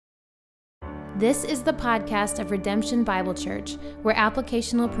This is the podcast of Redemption Bible Church, where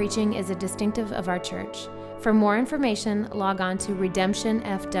applicational preaching is a distinctive of our church. For more information, log on to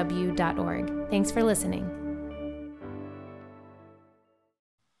redemptionfw.org. Thanks for listening.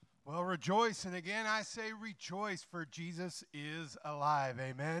 Well, rejoice, and again I say rejoice, for Jesus is alive.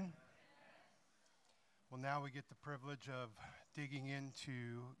 Amen. Well, now we get the privilege of digging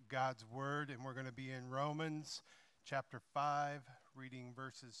into God's Word, and we're going to be in Romans chapter 5, reading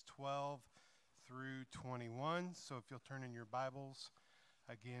verses 12 through 21. So if you'll turn in your Bibles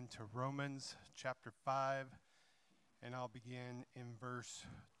again to Romans chapter 5, and I'll begin in verse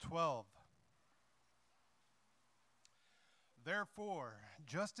 12. Therefore,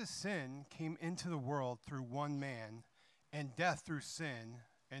 just as sin came into the world through one man, and death through sin,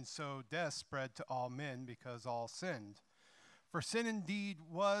 and so death spread to all men because all sinned. For sin indeed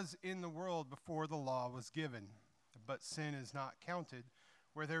was in the world before the law was given, but sin is not counted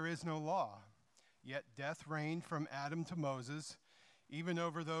where there is no law. Yet death reigned from Adam to Moses, even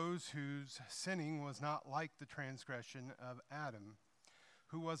over those whose sinning was not like the transgression of Adam,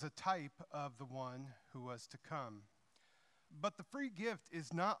 who was a type of the one who was to come. But the free gift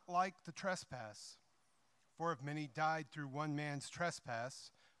is not like the trespass. For if many died through one man's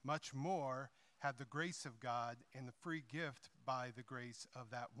trespass, much more have the grace of God and the free gift by the grace of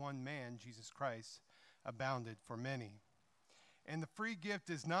that one man, Jesus Christ, abounded for many. And the free gift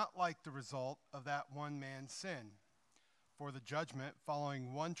is not like the result of that one man's sin. For the judgment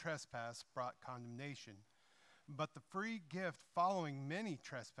following one trespass brought condemnation, but the free gift following many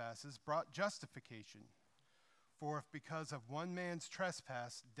trespasses brought justification. For if because of one man's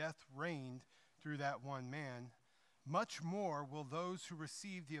trespass death reigned through that one man, much more will those who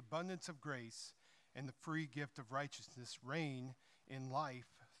receive the abundance of grace and the free gift of righteousness reign in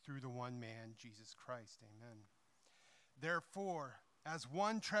life through the one man, Jesus Christ. Amen. Therefore, as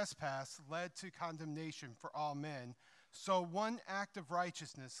one trespass led to condemnation for all men, so one act of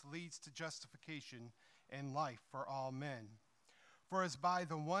righteousness leads to justification and life for all men. For as by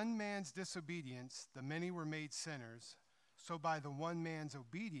the one man's disobedience the many were made sinners, so by the one man's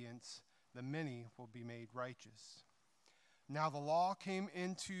obedience the many will be made righteous. Now the law came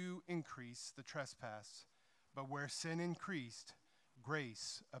in to increase the trespass, but where sin increased,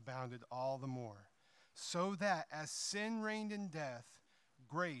 grace abounded all the more, so that as sin reigned in death,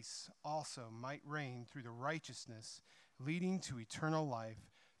 grace also might reign through the righteousness leading to eternal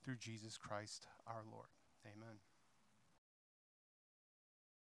life through Jesus Christ our Lord. Amen.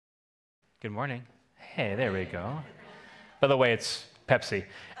 Good morning. Hey, there we go. By the way, it's Pepsi.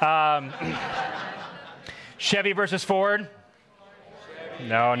 Chevy versus Ford?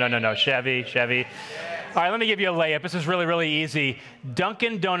 No. Chevy. All right, let me give you a layup. This is really easy.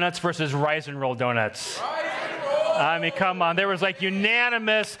 Dunkin' Donuts versus Rise and Roll Donuts. I mean, come on. There was like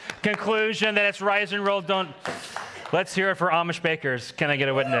unanimous conclusion that it's Rise and Roll Donuts. Let's hear it for Amish bakers. Can I get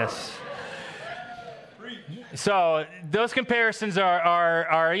a witness? So those comparisons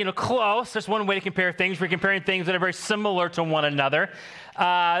are close. There's one way to compare things. We're comparing things that are very similar to one another.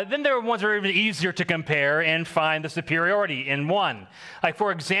 Then there are ones that are even easier to compare and find the superiority in one. Like,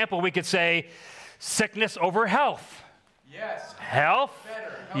 for example, we could say sickness over health. Yes. Health?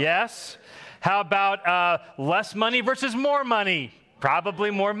 Better. Yes. How about less money versus more money?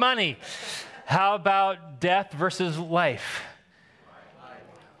 Probably more money. How about death versus life?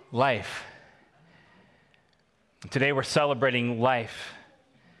 Life. Today we're celebrating life.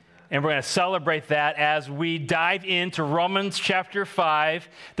 And we're going to celebrate that as we dive into Romans chapter 5.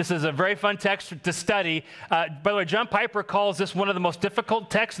 This is a very fun text to study. By the way, John Piper calls this one of the most difficult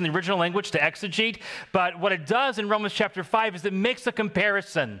texts in the original language to exegete. But what it does in Romans chapter 5 is it makes a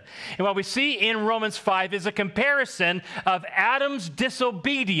comparison. And what we see in Romans 5 is a comparison of Adam's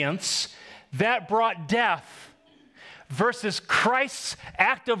disobedience that brought death versus Christ's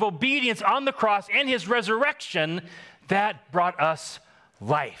act of obedience on the cross and his resurrection that brought us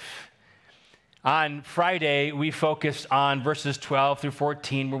life. On Friday, we focused on verses 12 through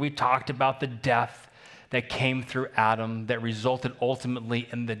 14, where we talked about the death that came through Adam that resulted ultimately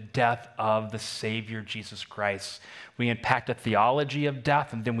in the death of the Savior, Jesus Christ. We unpacked a theology of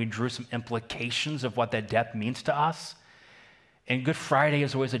death, and then we drew some implications of what that death means to us. And Good Friday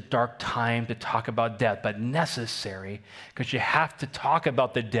is always a dark time to talk about death, but necessary, because you have to talk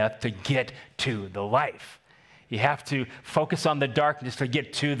about the death to get to the life. You have to focus on the darkness to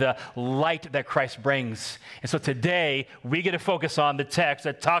get to the light that Christ brings. And so today, we get to focus on the text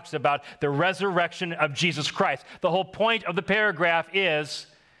that talks about the resurrection of Jesus Christ. The whole point of the paragraph is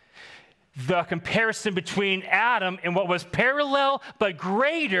the comparison between Adam and what was parallel but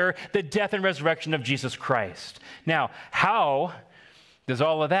greater, the death and resurrection of Jesus Christ. Now, how does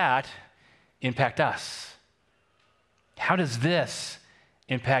all of that impact us? How does this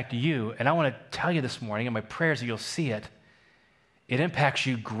impact you? And I want to tell you this morning, in my prayers that you'll see it, it impacts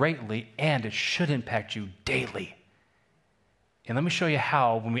you greatly, and it should impact you daily. And let me show you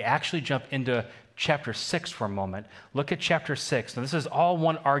how when we actually jump into chapter 6 for a moment. Look at chapter 6. Now, this is all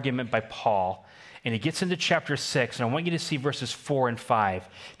one argument by Paul, and he gets into chapter 6, and I want you to see verses 4 and 5.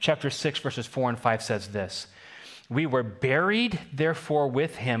 Chapter 6, verses 4 and 5 says this: "We were buried, therefore,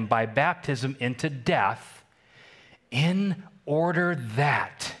 with him by baptism into death, in order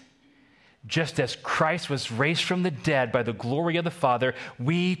that, just as Christ was raised from the dead by the glory of the Father,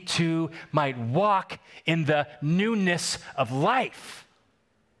 we too might walk in the newness of life."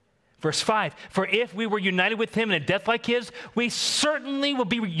 Verse 5, "For if we were united with him in a death like his, we certainly will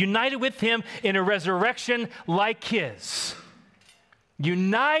be united with him in a resurrection like his."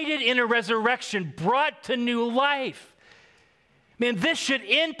 United in a resurrection, brought to new life. Man, this should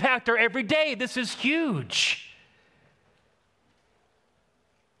impact our everyday. This is huge.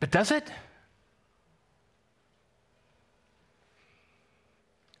 But does it?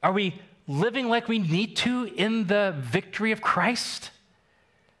 Are we living like we need to in the victory of Christ?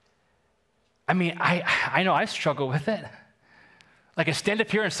 I mean, I know I struggle with it. Like, I stand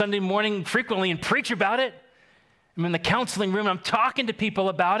up here on Sunday morning frequently and preach about it. I'm in the counseling room and I'm talking to people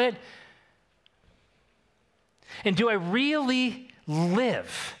about it. And do I really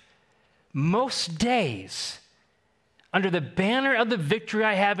live most days under the banner of the victory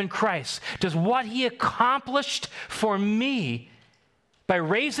I have in Christ? Does what he accomplished for me by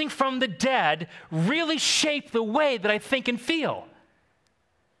raising from the dead really shape the way that I think and feel?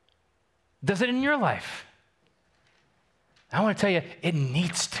 Does it in your life? I want to tell you, it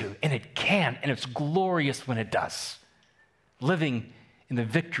needs to, and it can, and it's glorious when it does. Living in the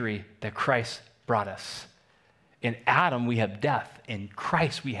victory that Christ brought us. In Adam, we have death. In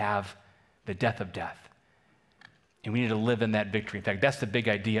Christ, we have the death of death. And we need to live in that victory. In fact, that's the big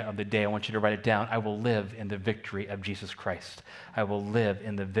idea of the day. I want you to write it down. I will live in the victory of Jesus Christ. I will live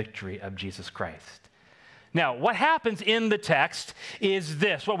in the victory of Jesus Christ. Now, what happens in the text is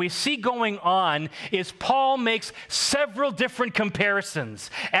this. What we see going on is Paul makes several different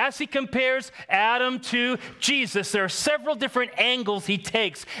comparisons. As he compares Adam to Jesus, there are several different angles he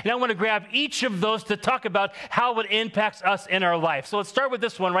takes. And I want to grab each of those to talk about how it impacts us in our life. So let's start with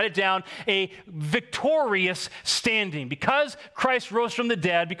this one. Write it down. A victorious standing. Because Christ rose from the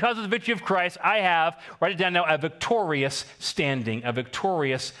dead, because of the victory of Christ, I have, write it down now, a victorious standing. A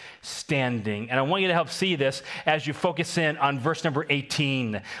victorious standing. And I want you to help see this as you focus in on verse number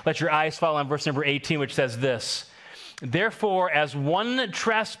 18. Let your eyes fall on verse number 18, which says this: "Therefore, as one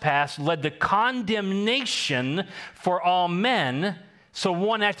trespass led to condemnation for all men, so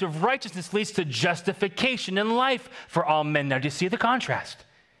one act of righteousness leads to justification in life for all men." Now, do you see the contrast?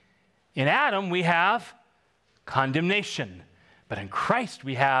 In Adam, we have condemnation, but in Christ,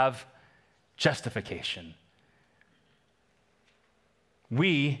 we have justification.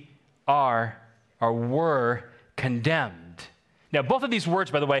 We are or were condemned. Now, both of these words,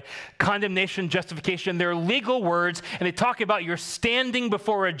 by the way, condemnation, justification, they're legal words, and they talk about your standing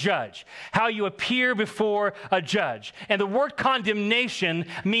before a judge, how you appear before a judge. And the word condemnation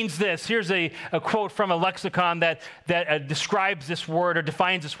means this. Here's a quote from a lexicon that describes this word or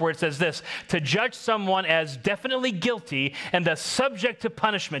defines this word. It says this: "To judge someone as definitely guilty and thus subject to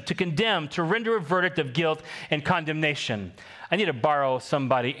punishment, to condemn, to render a verdict of guilt and condemnation." I need to borrow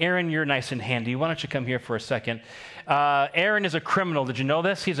somebody. Aaron, you're nice and handy. Why don't you come here for a second? Aaron is a criminal. Did you know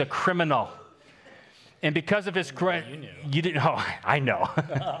this? He's a criminal. And because of his crime, you didn't know. I know.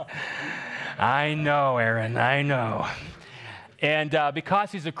 I know, Aaron. I know. And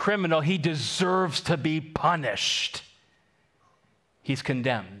because he's a criminal, he deserves to be punished. He's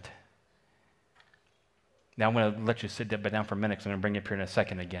condemned. Now I'm going to let you sit down for a minute because I'm going to bring you up here in a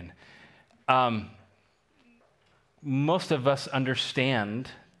second again. Most of us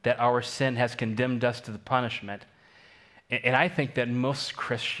understand that our sin has condemned us to the punishment. And I think that most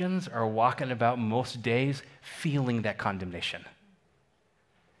Christians are walking about most days feeling that condemnation.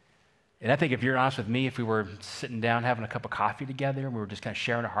 And I think if you're honest with me, if we were sitting down having a cup of coffee together and we were just kind of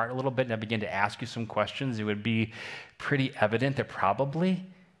sharing our heart a little bit and I began to ask you some questions, it would be pretty evident that probably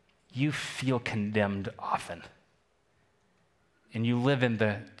you feel condemned often. And you live in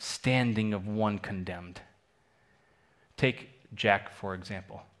the standing of one condemned. Take Jack, for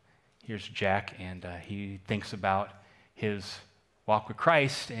example. Here's Jack, and he thinks about his walk with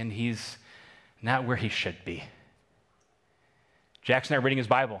Christ, and he's not where he should be. Jack's not reading his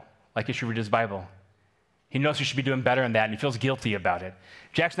Bible like he should read his Bible. He knows he should be doing better in that, and he feels guilty about it.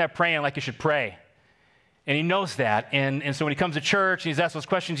 Jack's not praying like he should pray, And he knows that. And so when he comes to church and he's asked those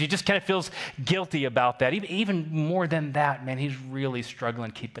questions, he just kind of feels guilty about that. Even more than that, man, he's really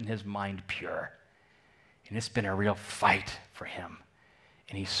struggling keeping his mind pure. And it's been a real fight for him.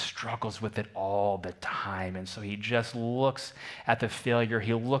 And he struggles with it all the time. And so he just looks at the failure.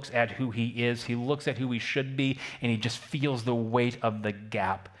 He looks at who he is. He looks at who he should be. And he just feels the weight of the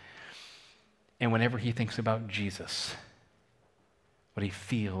gap. And whenever he thinks about Jesus, what he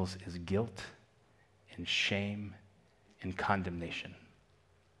feels is guilt and shame and condemnation.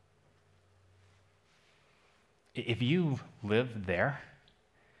 If you live there,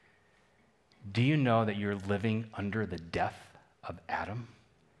 do you know that you're living under the death of Adam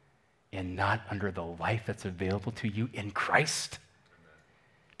and not under the life that's available to you in Christ?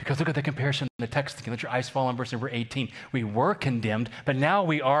 Because look at the comparison in the text. Let your eyes fall on verse number 18. We were condemned, but now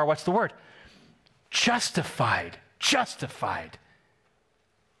we are, what's the word? Justified. Justified.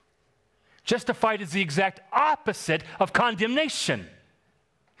 Justified is the exact opposite of condemnation.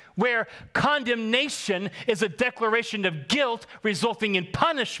 Where condemnation is a declaration of guilt resulting in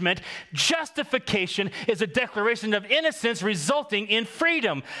punishment, justification is a declaration of innocence resulting in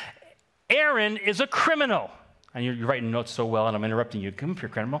freedom. Aaron is a criminal. And you're writing notes so well, and I'm interrupting you. Come here,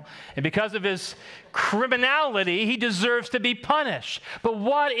 criminal. And because of his criminality, he deserves to be punished. But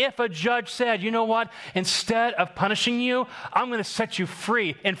what if a judge said, you know what? Instead of punishing you, I'm going to set you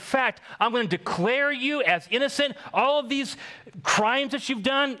free. In fact, I'm going to declare you as innocent. All of these crimes that you've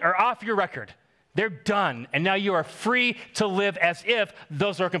done are off your record. They're done. And now you are free to live as if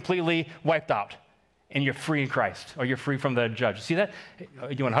those are completely wiped out. And you're free in Christ, or you're free from the judge. See that?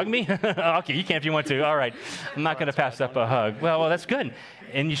 You want to hug me? Okay, you can if you want to. All right. I'm not going to pass up a hug. Well, that's good.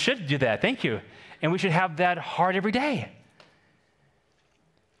 And you should do that. Thank you. And we should have that heart every day.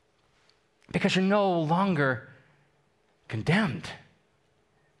 Because you're no longer condemned.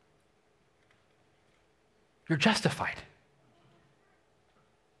 You're justified.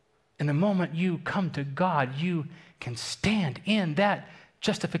 And the moment you come to God, you can stand in that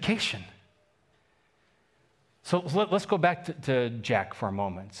justification. So let's go back to Jack for a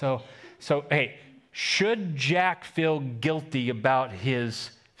moment. So hey, should Jack feel guilty about his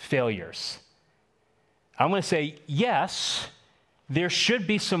failures? I'm going to say yes. There should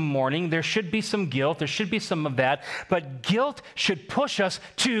be some mourning. There should be some guilt. There should be some of that. But guilt should push us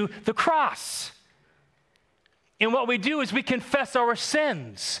to the cross. And what we do is we confess our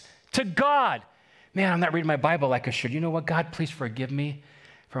sins to God. Man, I'm not reading my Bible like I should. You know what, God, please forgive me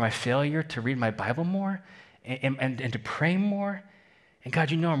for my failure to read my Bible more. And to pray more. And God,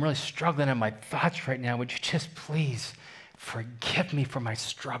 you know I'm really struggling in my thoughts right now. Would you just please forgive me for my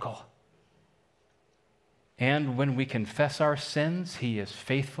struggle? And when we confess our sins, he is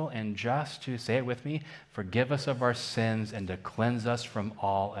faithful and just to, say it with me, forgive us of our sins and to cleanse us from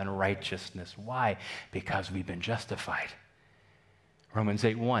all unrighteousness. Why? Because we've been justified. Romans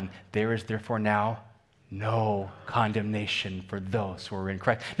 8:1, there is therefore now no condemnation for those who are in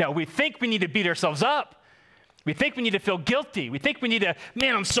Christ. Now, we think we need to beat ourselves up. We think we need to feel guilty. We think we need to,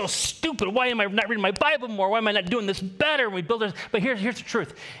 man, I'm so stupid. Why am I not reading my Bible more? Why am I not doing this better? We build this. But here's the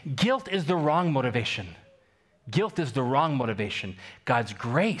truth. Guilt is the wrong motivation. Guilt is the wrong motivation. God's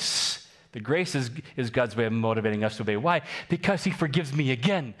grace, the grace is God's way of motivating us to obey. Why? Because he forgives me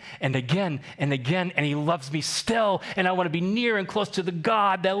again and again and again, and he loves me still, and I want to be near and close to the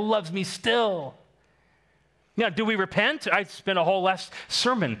God that loves me still. Now, do we repent? I spent a whole last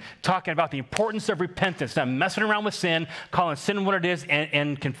sermon talking about the importance of repentance, not messing around with sin, calling sin what it is,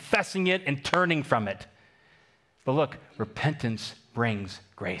 and confessing it and turning from it. But look, repentance brings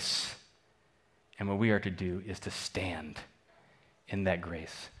grace. And what we are to do is to stand in that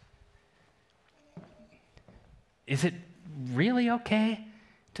grace. Is it really okay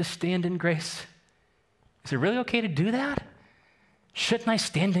to stand in grace? Is it really okay to do that? Shouldn't I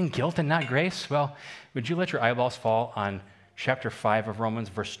stand in guilt and not grace? Well, would you let your eyeballs fall on chapter 5 of Romans,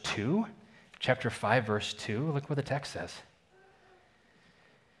 verse 2? Chapter 5, verse 2. Look what the text says.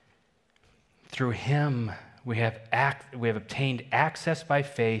 Through him we have obtained access by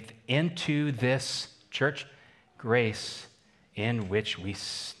faith into this, church, grace in which we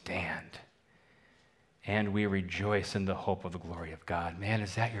stand. And we rejoice in the hope of the glory of God. Man,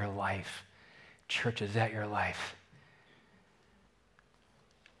 is that your life? Church, is that your life?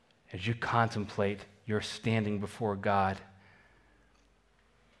 As you contemplate your standing before God,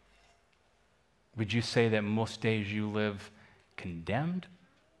 would you say that most days you live condemned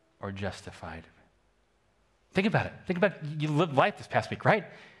or justified? Think about it. Think about you lived life this past week, right?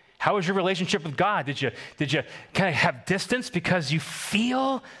 How was your relationship with God? Did you kind of have distance because you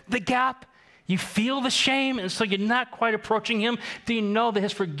feel the gap You feel the shame, and so you're not quite approaching him. Do you know that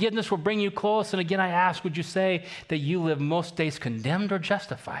his forgiveness will bring you close? And again, I ask, would you say that you live most days condemned or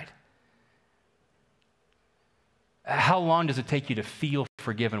justified? How long does it take you to feel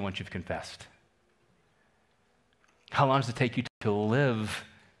forgiven once you've confessed? How long does it take you to live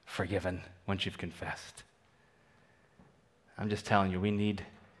forgiven once you've confessed? I'm just telling you, we need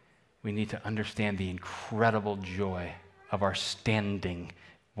to understand the incredible joy of our standing.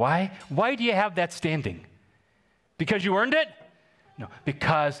 Why? Why do you have that standing? Because you earned it? No,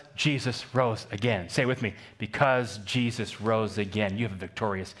 because Jesus rose again. Say it with me. Because Jesus rose again. You have a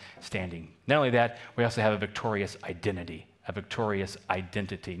victorious standing. Not only that, we also have a victorious identity. A victorious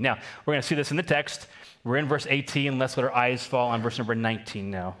identity. Now, we're going to see this in the text. We're in verse 18. Let's let our eyes fall on verse number 19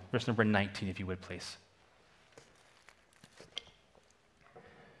 now. Verse number 19, if you would, please.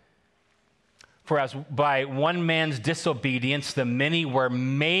 For as by one man's disobedience the many were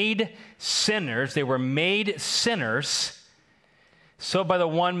made sinners, they were made sinners, so by the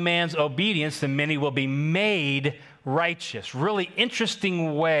one man's obedience the many will be made righteous. Really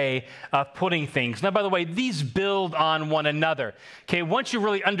interesting way of putting things. Now, by the way, these build on one another. Okay, once you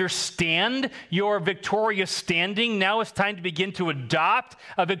really understand your victorious standing, now it's time to begin to adopt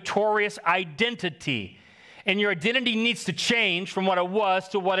a victorious identity. And your identity needs to change from what it was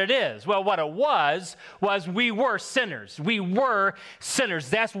to what it is. Well, what it was we were sinners. We were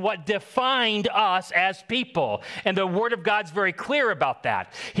sinners. That's what defined us as people. And the Word of God's very clear about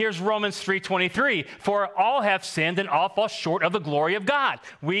that. Here's Romans 3:23. For all have sinned and all fall short of the glory of God.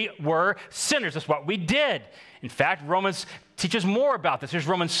 We were sinners. That's what we did. In fact, Romans teaches more about this. Here's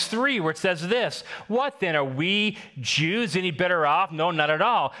Romans 3, where it says this. What then? Are we Jews any better off? No, not at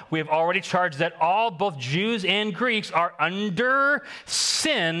all. We have already charged that all, both Jews and Greeks, are under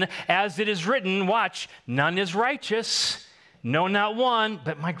sin, as it is written, watch, none is righteous. No, not one.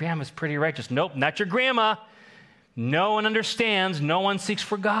 But my grandma's pretty righteous. Nope, not your grandma. No one understands. No one seeks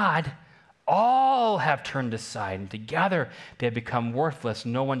for God. All have turned aside, and together they have become worthless.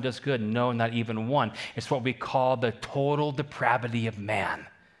 No one does good, no, not even one. It's what we call the total depravity of man.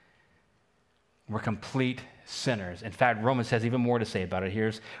 We're complete sinners. In fact, Romans has even more to say about it.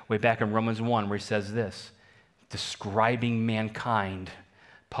 Here's way back in Romans 1 where he says this, describing mankind.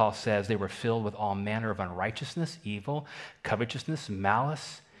 Paul says they were filled with all manner of unrighteousness, evil, covetousness,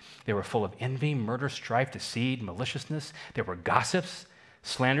 malice. They were full of envy, murder, strife, deceit, maliciousness. They were gossips,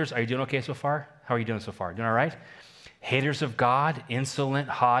 slanders. Are you doing okay so far? How are you doing so far? Doing all right? Haters of God, insolent,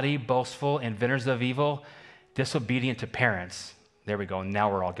 haughty, boastful, inventors of evil, disobedient to parents. There we go.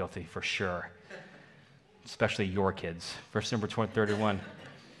 Now we're all guilty for sure. Especially your kids. Verse number 31.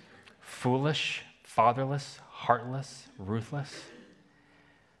 Foolish, fatherless, heartless, ruthless.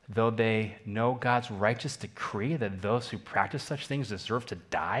 Though they know God's righteous decree that those who practice such things deserve to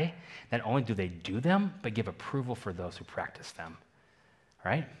die, not only do they do them, but give approval for those who practice them.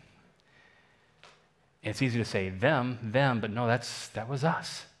 Right? It's easy to say them, but no, that was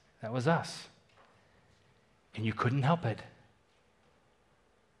us. That was us. And you couldn't help it.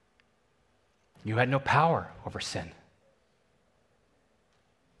 You had no power over sin.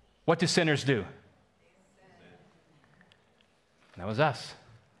 What do sinners do? That was us.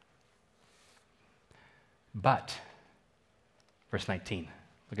 But, verse 19,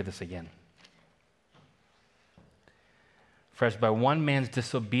 look at this again. For as by one man's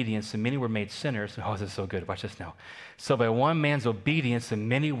disobedience, the many were made sinners. Oh, this is so good. Watch this now. So by one man's obedience, the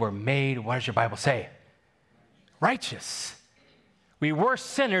many were made, what does your Bible say? Righteous. We were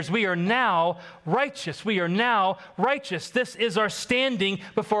sinners. We are now righteous. We are now righteous. This is our standing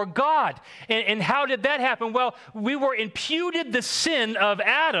before God. And how did that happen? Well, we were imputed the sin of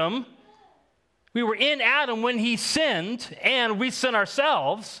Adam. We were in Adam when he sinned, and we sin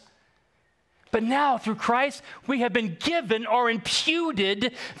ourselves. But now, through Christ, we have been given or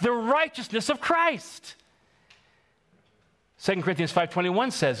imputed the righteousness of Christ. 2 Corinthians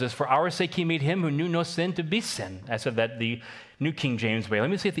 5:21 says this, for our sake he made him who knew no sin to be sin. I said that the New King James way. Let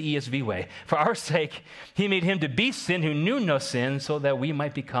me say it the ESV way. For our sake he made him to be sin who knew no sin, so that we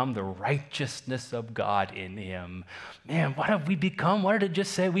might become the righteousness of God in him. Man, what have we become? What did it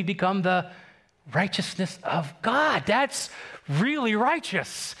just say? We become the righteousness of God. That's really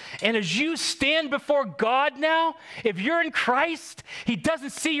righteous. And as you stand before God now, if you're in Christ, he doesn't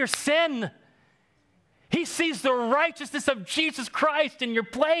see your sin. He sees the righteousness of Jesus Christ in your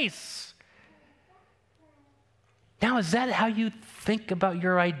place. Now, is that how you think about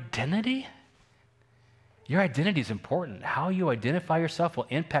your identity? Your identity is important. How you identify yourself will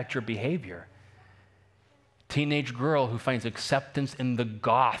impact your behavior. teenage girl who finds acceptance in the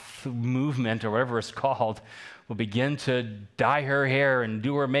goth movement or whatever it's called will begin to dye her hair and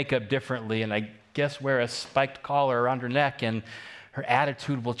do her makeup differently, and I guess wear a spiked collar around her neck, and her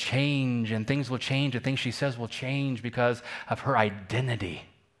attitude will change, and things will change, and things she says will change because of her identity.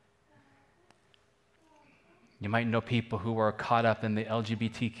 You might know people who are caught up in the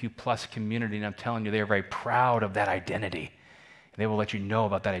LGBTQ plus community, and I'm telling you, they are very proud of that identity. They will let you know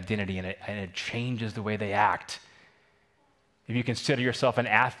about that identity, and it changes the way they act. If you consider yourself an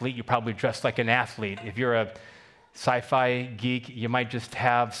athlete, you probably dress like an athlete. If you're a sci-fi geek, you might just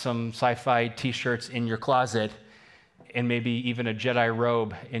have some sci-fi t-shirts in your closet and maybe even a Jedi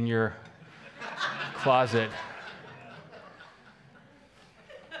robe in your closet.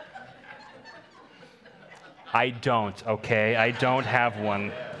 I don't, okay? I don't have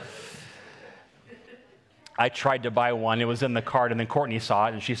one. I tried to buy one. It was in the cart, and then Courtney saw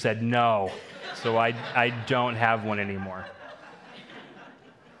it, and she said no. So I don't have one anymore.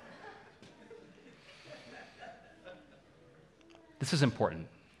 This is important.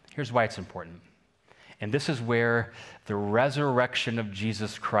 Here's why it's important. And this is where the resurrection of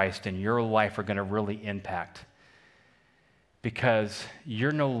Jesus Christ in your life are going to really impact. Because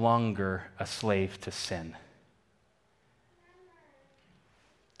you're no longer a slave to sin.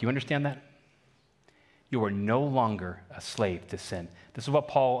 Do you understand that? You are no longer a slave to sin. This is what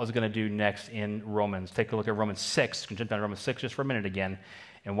Paul is going to do next in Romans. Take a look at Romans 6. You can jump down to Romans 6 just for a minute again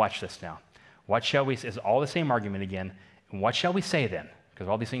and watch this now. What shall we say? It's all the same argument again. And what shall we say then? Because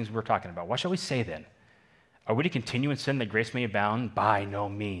all these things we're talking about. What shall we say then? Are we to continue in sin that grace may abound? By no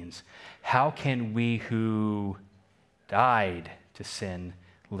means. How can we who died to sin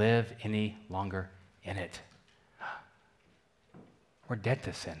live any longer in it? We're dead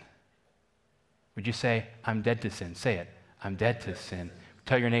to sin. Would you say, I'm dead to sin? Say it. I'm dead to sin.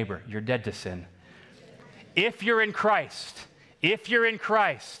 Tell your neighbor, you're dead to sin. If you're in Christ, if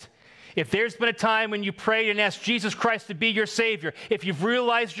there's been a time when you prayed and asked Jesus Christ to be your Savior, if you've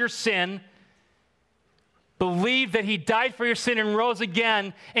realized your sin, believe that He died for your sin and rose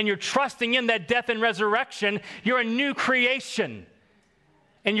again, and you're trusting in that death and resurrection, you're a new creation,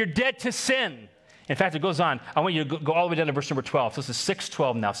 and you're dead to sin. In fact, it goes on. I want you to go all the way down to verse number 12. So this is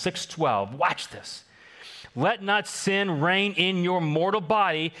 6:12 now. 6:12. Watch this. Let not sin reign in your mortal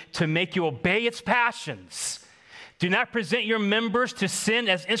body to make you obey its passions. Do not present your members to sin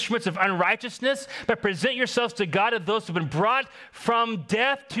as instruments of unrighteousness, but present yourselves to God as those who have been brought from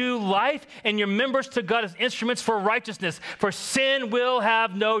death to life, and your members to God as instruments for righteousness. For sin will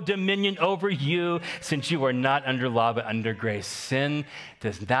have no dominion over you, since you are not under law but under grace. Sin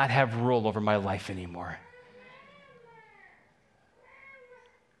does not have rule over my life anymore.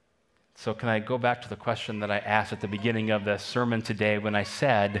 So can I go back to the question that I asked at the beginning of the sermon today when I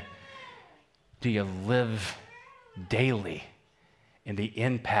said, do you live daily in the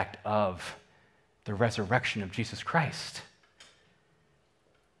impact of the resurrection of Jesus Christ?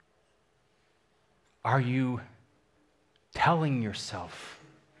 Are you telling yourself,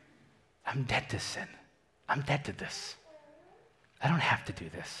 I'm dead to sin. I'm dead to this. I don't have to do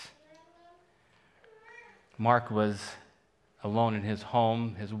this. Mark was alone in his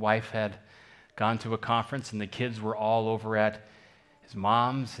home. His wife had gone to a conference, and the kids were all over at his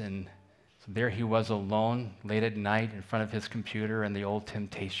mom's, and so there he was alone late at night in front of his computer, and the old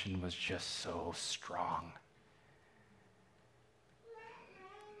temptation was just so strong.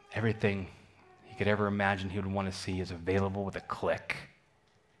 Everything he could ever imagine he would want to see is available with a click.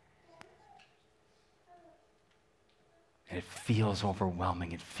 And it feels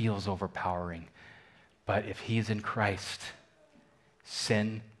overwhelming. It feels overpowering. But if he's in Christ,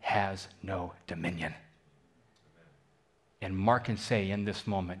 sin has no dominion. And Mark can say in this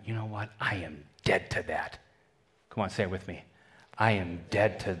moment, you know what? I am dead to that. Come on, say it with me. I am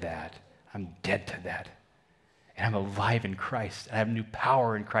dead to that. I'm dead to that. And I'm alive in Christ. And I have new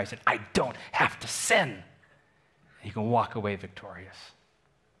power in Christ. And I don't have to sin. And you can walk away victorious.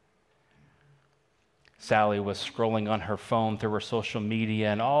 Sally was scrolling on her phone through her social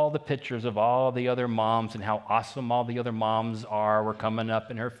media, and all the pictures of all the other moms and how awesome all the other moms are were coming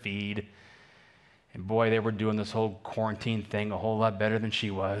up in her feed. And boy, they were doing this whole quarantine thing a whole lot better than she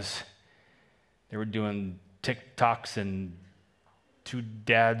was. They were doing TikToks and two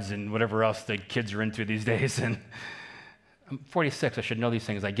dads and whatever else the kids are into these days. And I'm 46, I should know these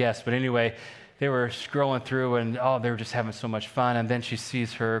things, I guess. But anyway, they were scrolling through, and they were just having so much fun. And then she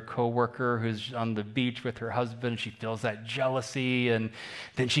sees her coworker who's on the beach with her husband. She feels that jealousy, and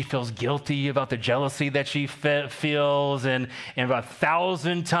then she feels guilty about the jealousy that she feels. And about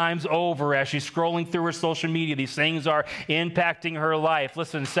 1,000 times over, as she's scrolling through her social media, these things are impacting her life.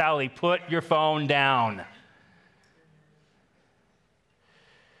 Listen, Sally, put your phone down.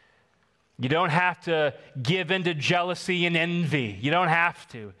 You don't have to give in to jealousy and envy. You don't have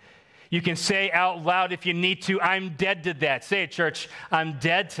to. You can say out loud if you need to, I'm dead to that. Say it, church, I'm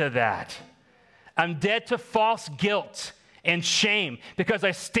dead to that. I'm dead to false guilt and shame because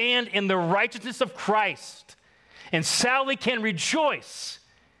I stand in the righteousness of Christ. And Sally can rejoice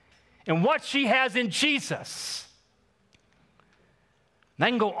in what she has in Jesus. And I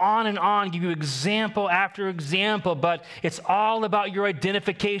can go on, give you example after example, but it's all about your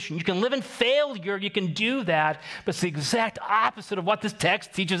identification. You can live in failure, you can do that, but it's the exact opposite of what this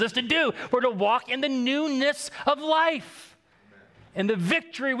text teaches us to do. We're to walk in the newness of life and the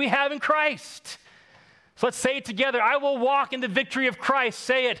victory we have in Christ. So let's say it together. I will walk in the victory of Christ.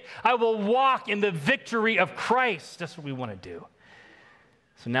 Say it. I will walk in the victory of Christ. That's what we want to do.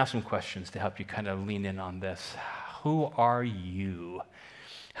 So now some questions to help you kind of lean in on this. Who are you?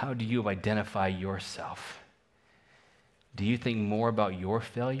 How do you identify yourself? Do you think more about your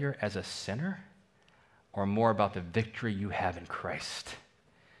failure as a sinner or more about the victory you have in Christ?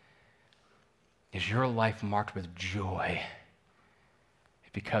 Is your life marked with joy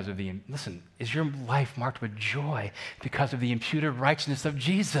because of is your life marked with joy because of the imputed righteousness of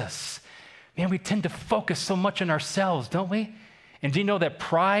Jesus? Man, we tend to focus so much on ourselves, don't we? And do you know that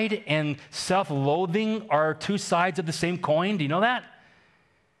pride and self-loathing are two sides of the same coin? Do you know that?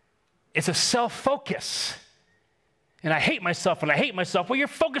 It's a self-focus. And I hate myself, and I hate myself. Well, you're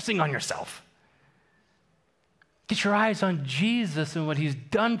focusing on yourself. Get your eyes on Jesus and what he's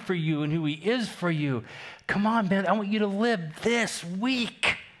done for you and who he is for you. Come on, man, I want you to live this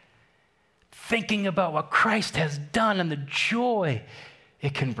week thinking about what Christ has done and the joy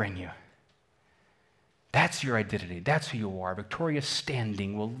it can bring you. That's your identity. That's who you are. Victorious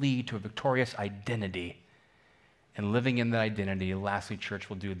standing will lead to a victorious identity. And living in that identity, lastly, church,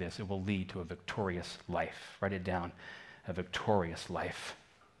 will do this. It will lead to a victorious life. Write it down, a victorious life.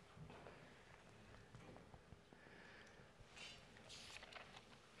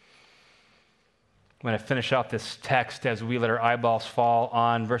 I'm going to finish off this text as we let our eyeballs fall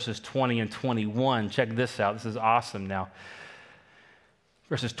on verses 20 and 21. Check this out. This is awesome now.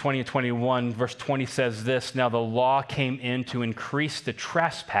 Verses 20 and 21, verse 20 says this, now the law came in to increase the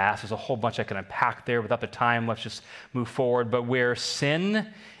trespass. There's a whole bunch I can unpack there without the time. Let's just move forward. But where sin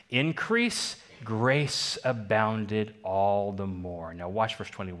increased, grace abounded all the more. Now watch verse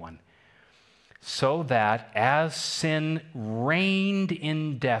 21. So that as sin reigned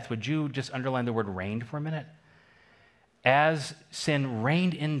in death, would you just underline the word reigned for a minute? As sin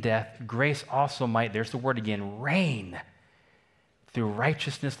reigned in death, grace also might, there's the word again, reign through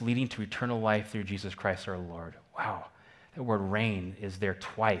righteousness leading to eternal life through Jesus Christ our Lord. Wow, that word reign is there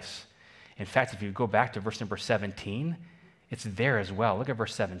twice. In fact, if you go back to verse number 17, it's there as well. Look at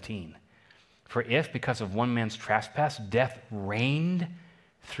verse 17. For if, because of one man's trespass, death reigned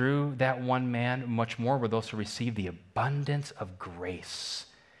through that one man, much more were those who receive the abundance of grace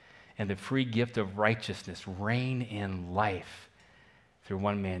and the free gift of righteousness reign in life through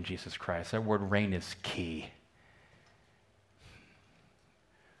one man, Jesus Christ. That word reign is key.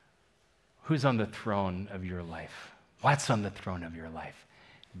 Who's on the throne of your life? What's on the throne of your life?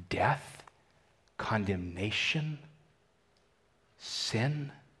 Death? Condemnation?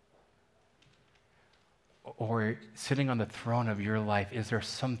 Sin? Or sitting on the throne of your life, is there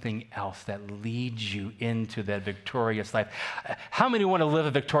something else that leads you into that victorious life? How many want to live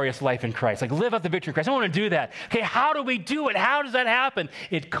a victorious life in Christ? Like live out the victory in Christ. I want to do that. Okay, how do we do it? How does that happen?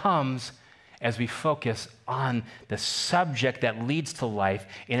 It comes as we focus on the subject that leads to life,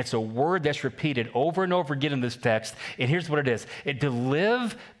 and it's a word that's repeated over and over again in this text, and here's what it is. To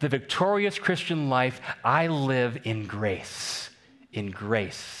live the victorious Christian life, I live in grace. In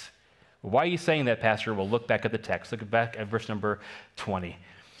grace. Why are you saying that, Pastor? Well, look back at the text. Look back at verse number 20.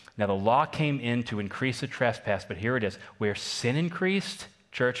 Now, the law came in to increase the trespass, but here it is. Where sin increased,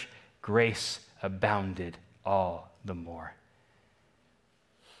 church, grace abounded all the more.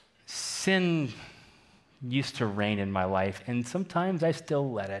 Sin used to reign in my life, and sometimes I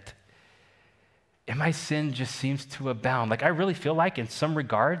still let it. And my sin just seems to abound. Like I really feel like in some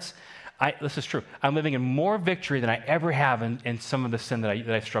regards, this is true, I'm living in more victory than I ever have in some of the sin that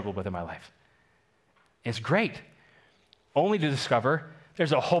I've struggled with in my life. It's great, only to discover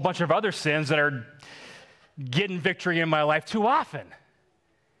there's a whole bunch of other sins that are getting victory in my life too often.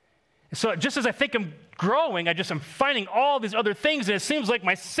 So just as I think I'm growing, I'm finding all these other things, and it seems like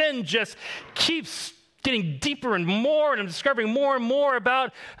my sin just keeps getting deeper and more, and I'm discovering more and more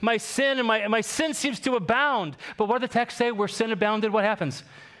about my sin, and my sin seems to abound. But what does the text say? Where sin abounded, what happens?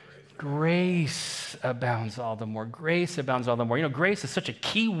 grace abounds all the more. Grace abounds all the more. You know, grace is such a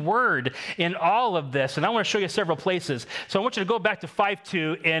key word in all of this, and I want to show you several places. So I want you to go back to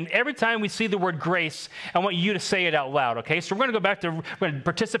 5:2, and every time we see the word grace, I want you to say it out loud, okay? So we're going to go back to, we're going to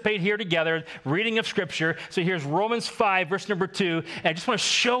participate here together, reading of Scripture. So here's Romans 5, verse number 2, and I just want to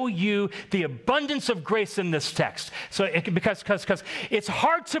show you the abundance of grace in this text. So because it's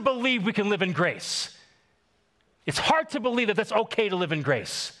hard to believe we can live in grace. It's hard to believe that that's okay to live in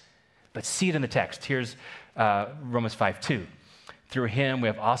grace. But see it in the text. Here's Romans 5:2. Through him we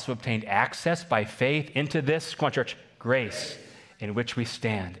have also obtained access by faith into this, come on church, grace in which we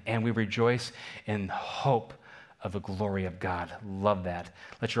stand. And we rejoice in hope of the glory of God. Love that.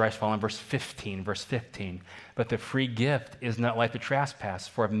 Let your eyes fall on verse 15. Verse 15. But the free gift is not like the trespass.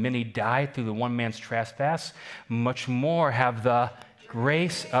 For if many died through the one man's trespass, much more have the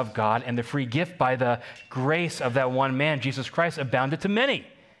grace of God and the free gift by the grace of that one man, Jesus Christ, abounded to many.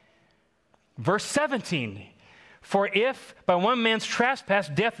 Verse 17, for if by one man's trespass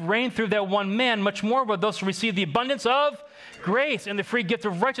death reigned through that one man, much more will those who receive the abundance of grace and the free gift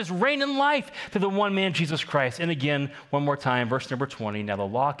of righteousness reign in life through the one man, Jesus Christ. And again, one more time, verse number 20, now the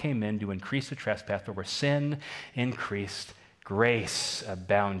law came in to increase the trespass, but where sin increased, grace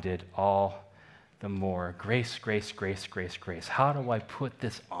abounded all the more. Grace, grace, grace, grace, grace. How do I put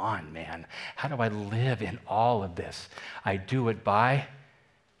this on, man? How do I live in all of this? I do it by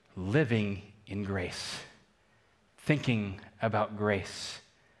living in grace, thinking about grace,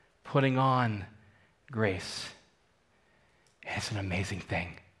 putting on grace. It's an amazing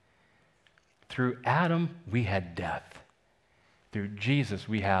thing. Through Adam, we had death. Through Jesus,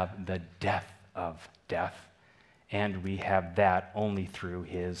 we have the death of death. And we have that only through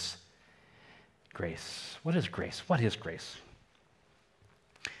his grace. What is grace? What is grace?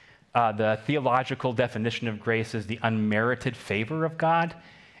 The theological definition of grace is the unmerited favor of God.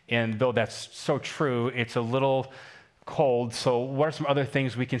 And though that's so true, it's a little cold. So what are some other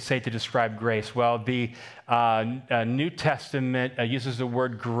things we can say to describe grace? Well, the New Testament uses the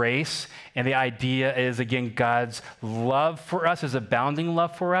word grace, and the idea is, again, God's love for us, his abounding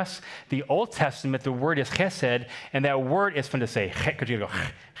love for us. The Old Testament, the word is chesed, and that word is fun to say. Could you go,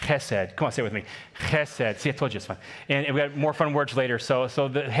 chesed? Come on, say it with me. Chesed. See, I told you it's fun. And we got more fun words later. So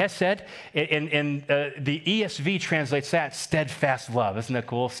the chesed, in the ESV translates that steadfast love. Isn't that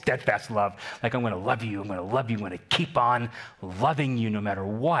cool? Steadfast love. Like, I'm going to love you. I'm going to love you. I'm going to keep on loving you no matter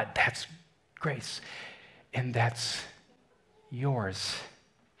what. That's grace. And that's yours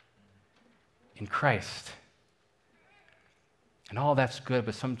in Christ. And all that's good,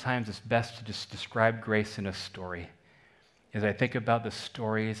 but sometimes it's best to just describe grace in a story. As I think about the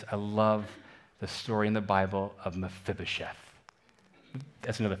stories, I love the story in the Bible of Mephibosheth.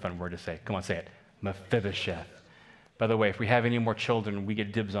 That's another fun word to say. Come on, say it. Mephibosheth. By the way, if we have any more children, we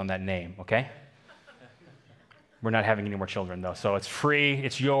get dibs on that name, okay? We're not having any more children, though, so it's free.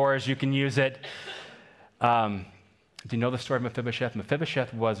 It's yours. You can use it. Do you know the story of Mephibosheth?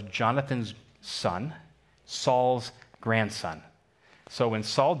 Mephibosheth was Jonathan's son, Saul's grandson. So when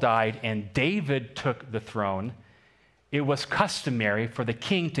Saul died and David took the throne, it was customary for the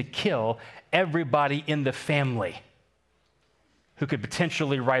king to kill everybody in the family who could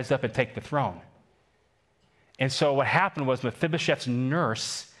potentially rise up and take the throne. And so what happened was Mephibosheth's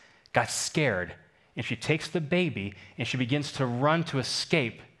nurse got scared, and she takes the baby and she begins to run to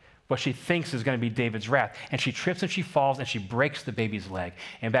escape what she thinks is going to be David's wrath. And she trips and she falls and she breaks the baby's leg.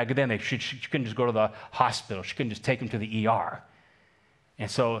 And back then, she couldn't just go to the hospital. She couldn't just take him to the ER. And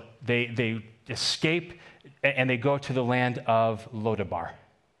so they escape and they go to the land of Lodabar.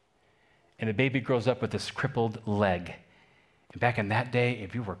 And the baby grows up with this crippled leg. And back in that day,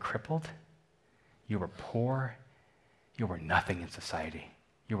 if you were crippled, you were poor, you were nothing in society.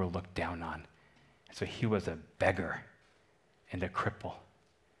 You were looked down on. And so he was a beggar and a cripple.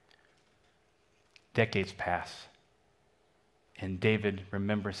 Decades pass, and David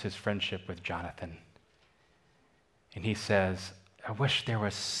remembers his friendship with Jonathan. And he says, I wish there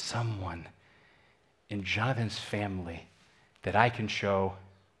was someone in Jonathan's family that I can show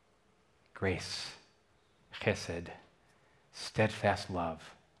grace, chesed, steadfast love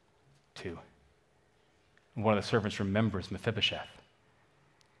to. And one of the servants remembers Mephibosheth.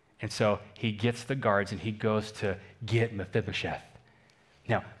 And so he gets the guards and he goes to get Mephibosheth.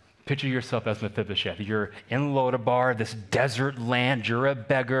 Now, picture yourself as Mephibosheth. You're in Lodabar, this desert land. You're a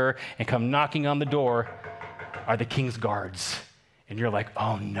beggar, and come knocking on the door are the king's guards. And you're like,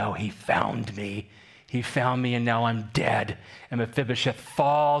 oh no, he found me. He found me, and now I'm dead. And Mephibosheth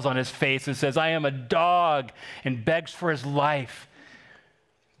falls on his face and says, I am a dog, and begs for his life.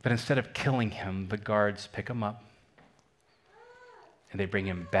 But instead of killing him, the guards pick him up, And they bring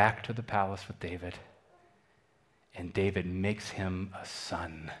him back to the palace with David. And David makes him a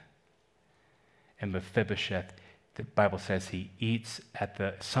son. And Mephibosheth, the Bible says he eats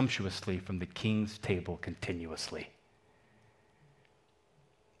sumptuously from the king's table continuously.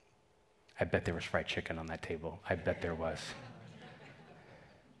 I bet there was fried chicken on that table. I bet there was.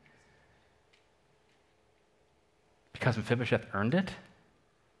 Because Mephibosheth earned it?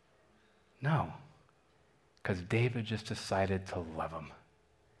 No. Because David just decided to love him.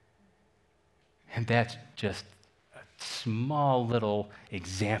 And that's just a small little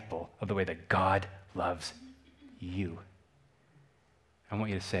example of the way that God loves you. I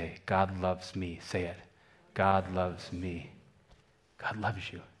want you to say, God loves me. Say it. God loves me. God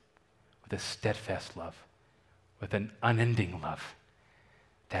loves you with a steadfast love, with an unending love.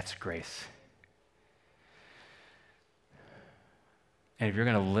 That's grace. And if you're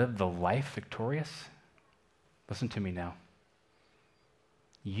going to live the life victorious, listen to me now.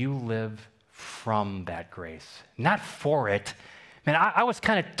 You live from that grace, not for it. Man, I was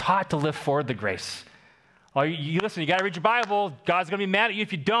kind of taught to live for the grace. Oh, you listen, you got to read your Bible. God's going to be mad at you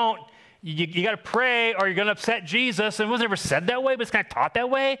if you don't. You got to pray or you're going to upset Jesus. And it wasn't ever said that way, but it's kind of taught that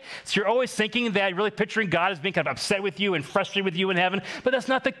way. So you're always thinking that, really picturing God as being kind of upset with you and frustrated with you in heaven. But that's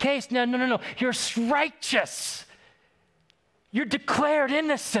not the case. No. You're righteous. You're declared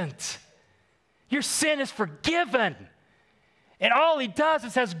innocent. Your sin is forgiven. And all he does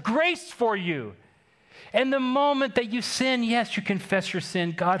is has grace for you. And the moment that you sin, yes, you confess your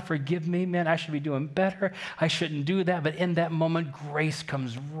sin. God, forgive me, man, I should be doing better. I shouldn't do that. But in that moment, grace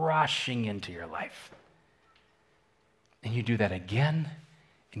comes rushing into your life. And you do that again,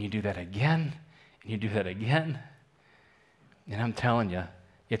 and you do that again, and you do that again. And I'm telling you,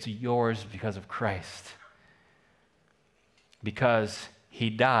 it's yours because of Christ. Because he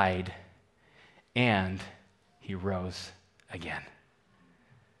died and he rose again.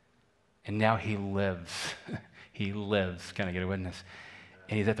 And now he lives. He lives. Can I get a witness?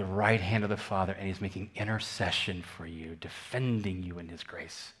 And he's at the right hand of the Father, and he's making intercession for you, defending you in his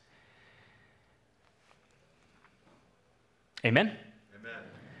grace. Amen? Amen.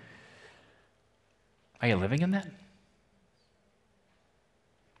 Are you living in that?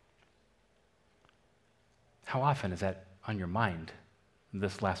 How often is that on your mind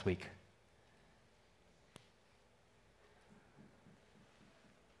this last week?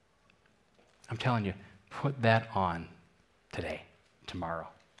 I'm telling you, put that on today, tomorrow,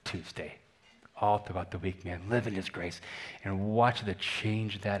 Tuesday, all throughout the week, man. Live in his grace and watch the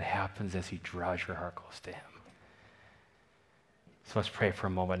change that happens as he draws your heart close to him. So let's pray for a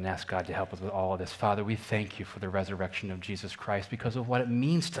moment and ask God to help us with all of this. Father, we thank you for the resurrection of Jesus Christ because of what it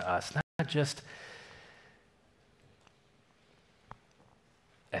means to us, not just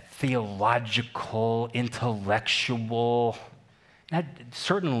a theological, intellectual, not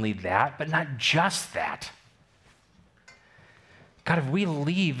certainly that, but not just that. God, if we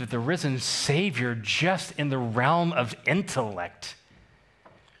leave the risen Savior just in the realm of intellect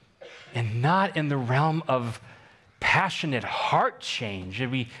and not in the realm of passionate heart change,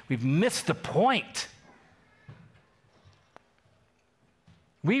 we've missed the point.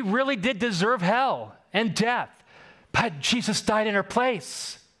 We really did deserve hell and death, but Jesus died in our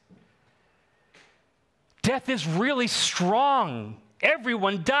place. Death is really strong.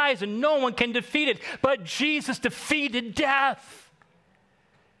 Everyone dies and no one can defeat it, but Jesus defeated death.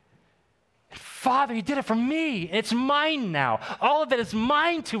 Father, you did it for me. It's mine now. All of it is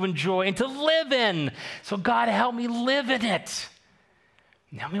mine to enjoy and to live in. So God, help me live in it.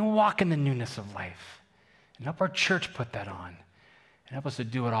 And help me walk in the newness of life. And help our church put that on. And help us to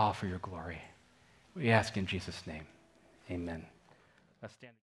do it all for your glory. We ask in Jesus' name. Amen. Let's stand.